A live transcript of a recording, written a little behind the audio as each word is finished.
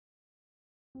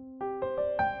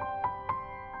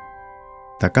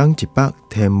逐工一百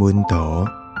天文图，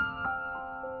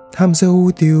探索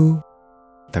宇宙。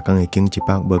逐工会经一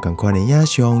百无同款的影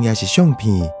像，也是相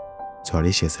片，带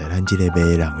你熟悉咱这个迷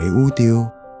人的宇宙。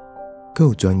更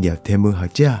有专业天文学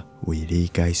者为你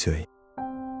解说。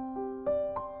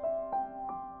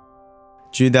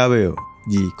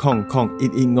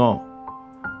GW200115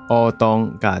乌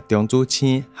洞甲中子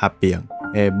星合并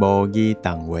的模拟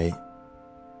动画。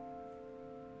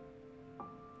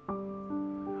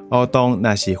乌洞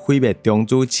若是毁灭中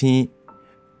子星，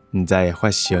毋知会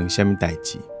发生什么代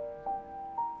志。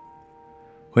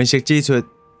分析指出，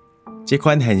这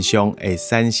款现象会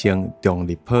产生重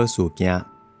力波事件，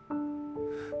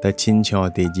就亲像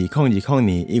伫2020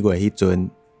年1月迄阵，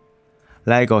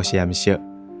莱国实验室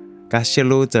甲悉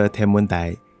尼做天文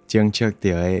台侦测到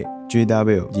的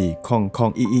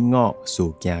GW200115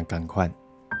事件同款。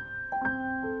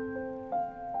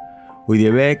为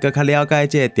了要更较了解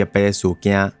这个特别的事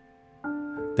件，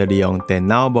就利用电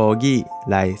脑模拟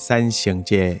来产生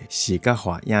这个视觉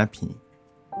化影片。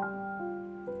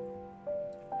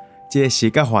这个视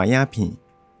觉化影片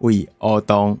为乌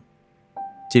洞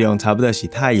质量差不多是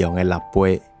太阳的6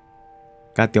倍，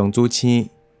甲中子星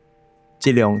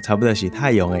质量差不多是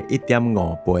太阳的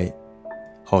 1.5 倍，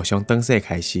互相转射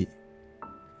开始，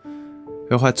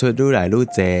会发出愈来愈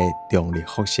侪的重力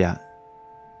辐射。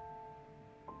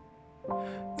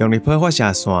重力波发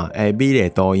射线的美丽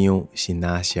图样是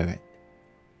蓝色的，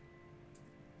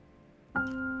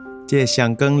这个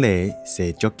双光粒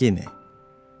射足紧的，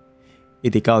一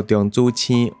直到中子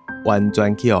星完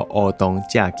全去互乌洞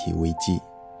遮去为止。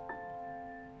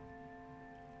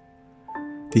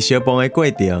伫相碰的过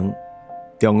程，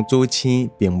中子星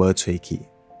并无吹去，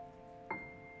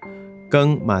光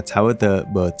嘛差不多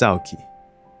无走去，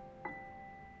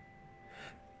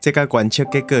这甲观测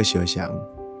结果相像。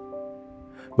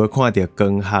无看到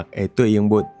光学的对应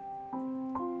物，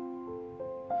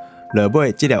落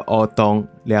尾这粒乌洞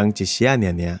亮一时仔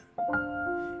尔，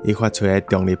伊发出的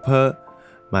重力波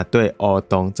嘛对乌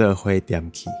洞做伙点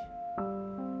去。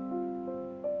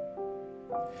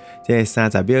这个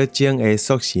30秒钟的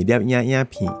缩时摄影影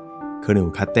片可能有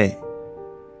较短，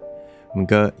不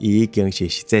过伊已经是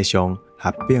实际上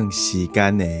合并时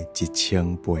间的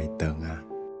1000倍长啊！